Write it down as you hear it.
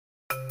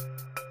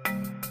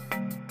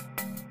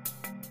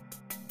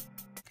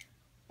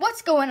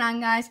What's going on,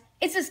 guys?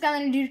 It's the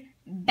Skylanders dude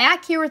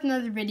back here with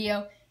another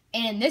video,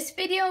 and in this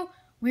video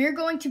we're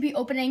going to be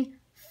opening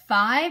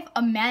 5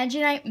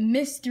 Imaginite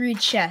mystery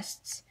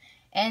chests.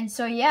 And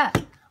so yeah,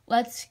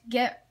 let's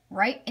get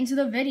right into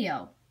the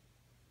video.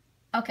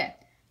 Okay,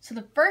 so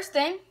the first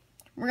thing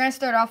we're gonna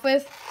start off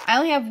with, I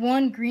only have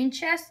one green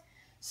chest,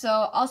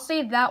 so I'll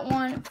save that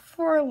one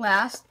for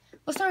last.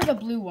 Let's start with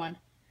the blue one.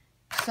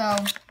 So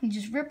you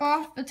just rip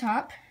off the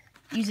top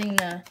using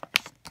the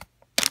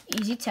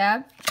easy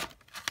tab,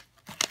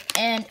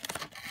 and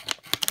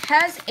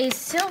has a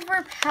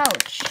silver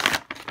pouch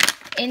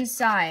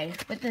inside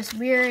with this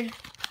weird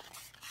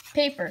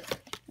paper.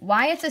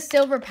 Why it's a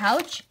silver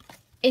pouch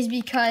is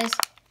because,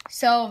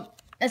 so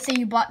let's say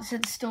you bought this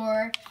at the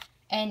store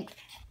and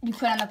you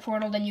put it on the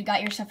portal, then you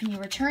got your stuff and you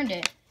returned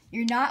it.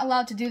 You're not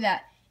allowed to do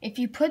that. If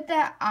you put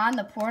that on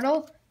the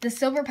portal, the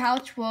silver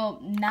pouch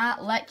will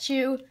not let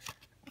you,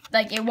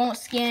 like, it won't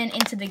scan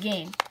into the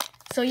game.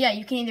 So yeah,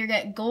 you can either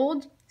get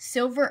gold,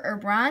 silver, or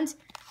bronze.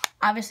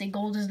 Obviously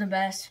gold is the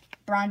best,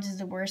 bronze is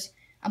the worst.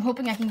 I'm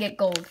hoping I can get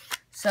gold.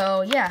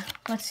 So yeah,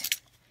 let's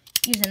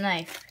use a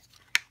knife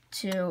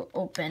to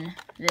open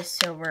this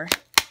silver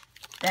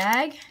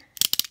bag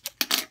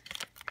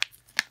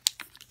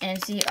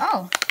and see,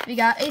 oh, we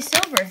got a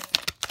silver.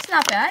 It's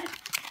not bad.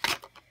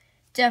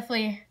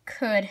 Definitely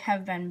could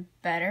have been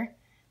better,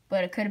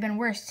 but it could have been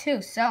worse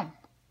too. So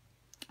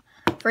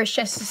first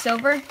chest is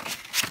silver.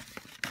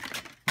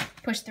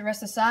 Push the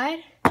rest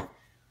aside.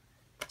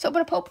 Let's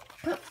open a purple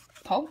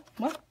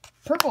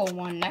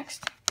one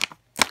next.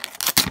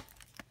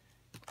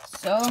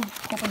 So,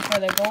 hoping for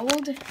the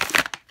gold.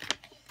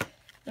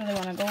 Really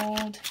want a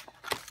gold.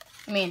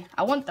 I mean,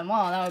 I want them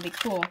all, that would be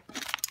cool.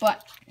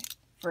 But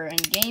for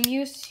in-game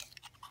use,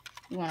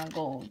 you want a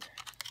gold.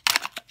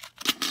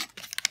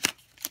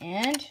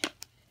 And,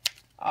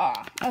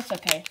 that's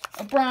okay.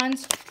 A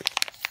bronze.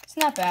 It's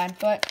not bad,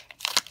 but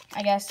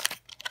I guess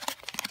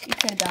you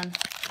could have done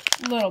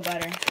a little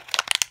better.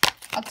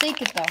 I'll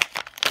take it though.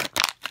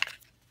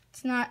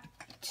 It's not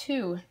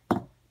too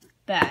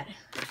bad.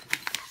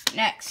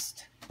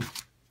 Next,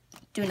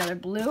 do another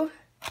blue.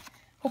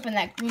 Hoping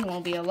that green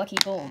will be a lucky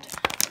gold.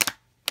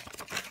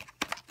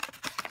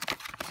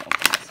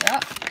 Open this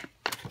up.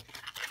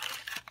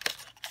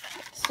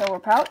 Silver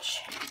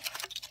pouch.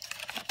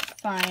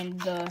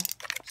 Find the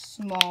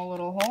small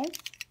little hole.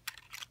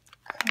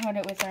 Cut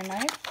it with our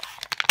knife.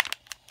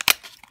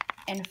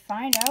 And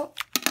find out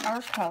our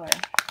color.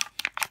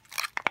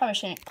 Probably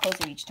shouldn't close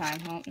it each time.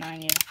 Oh, no, I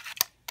need to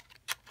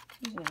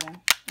use it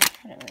again.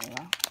 Cut it really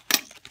well.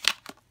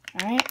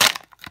 Alright.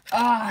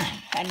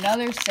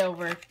 Another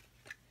silver.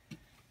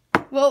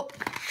 Well,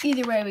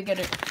 either way, we would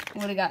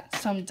have got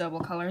some double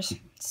colors.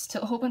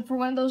 Still hoping for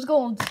one of those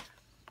golds.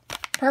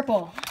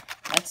 Purple.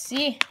 Let's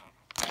see.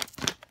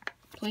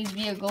 Please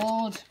be a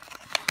gold.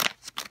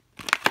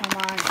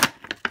 Come on.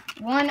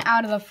 1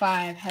 out of the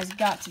 5 has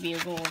got to be a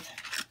gold.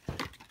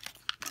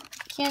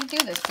 Can't do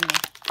this to me.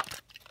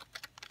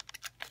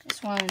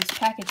 This one's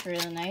packaged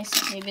really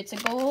nice. Maybe it's a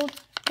gold.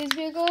 Please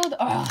be a gold.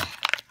 Oh,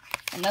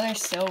 another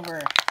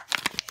silver.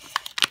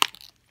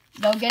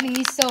 Though getting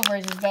these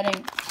silvers is better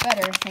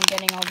than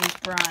getting all these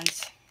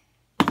bronze.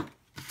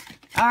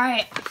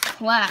 Alright,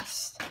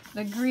 last,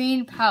 the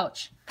green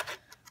pouch.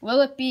 Will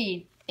it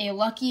be a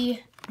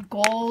lucky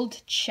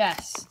gold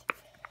chest?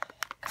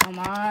 Come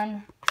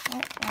on.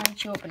 Oh, why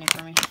don't you open it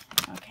for me?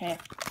 Okay,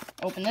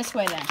 open this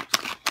way then.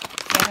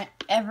 I haven't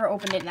ever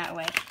opened it that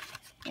way.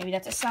 Maybe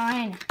that's a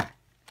sign.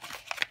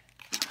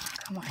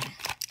 Come on.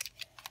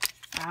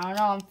 I don't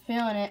know, I'm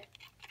feeling it.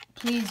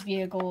 Please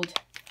be a gold.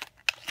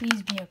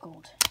 Please be a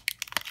gold.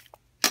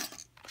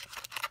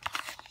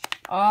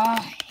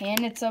 Oh,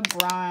 and it's a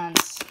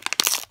bronze.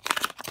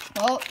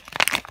 Well,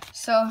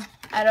 so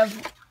out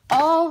of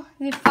all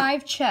the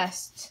 5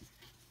 chests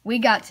we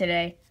got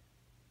today,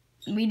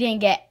 we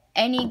didn't get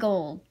any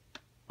gold.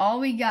 All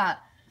we got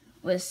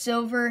was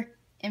silver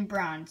and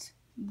bronze.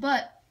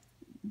 But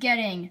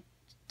getting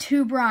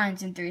 2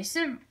 bronze and 3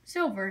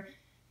 silver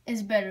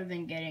is better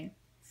than getting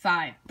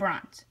 5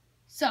 bronze.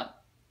 So,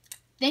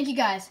 thank you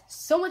guys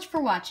so much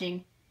for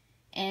watching.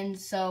 And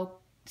so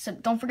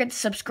don't forget to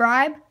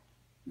subscribe,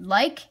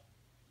 like,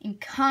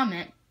 and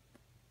comment.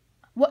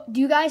 What,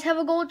 do you guys have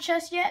a gold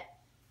chest yet?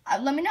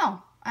 Let me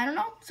know. I don't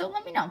know, so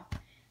let me know.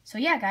 So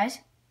yeah, guys,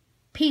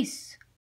 peace.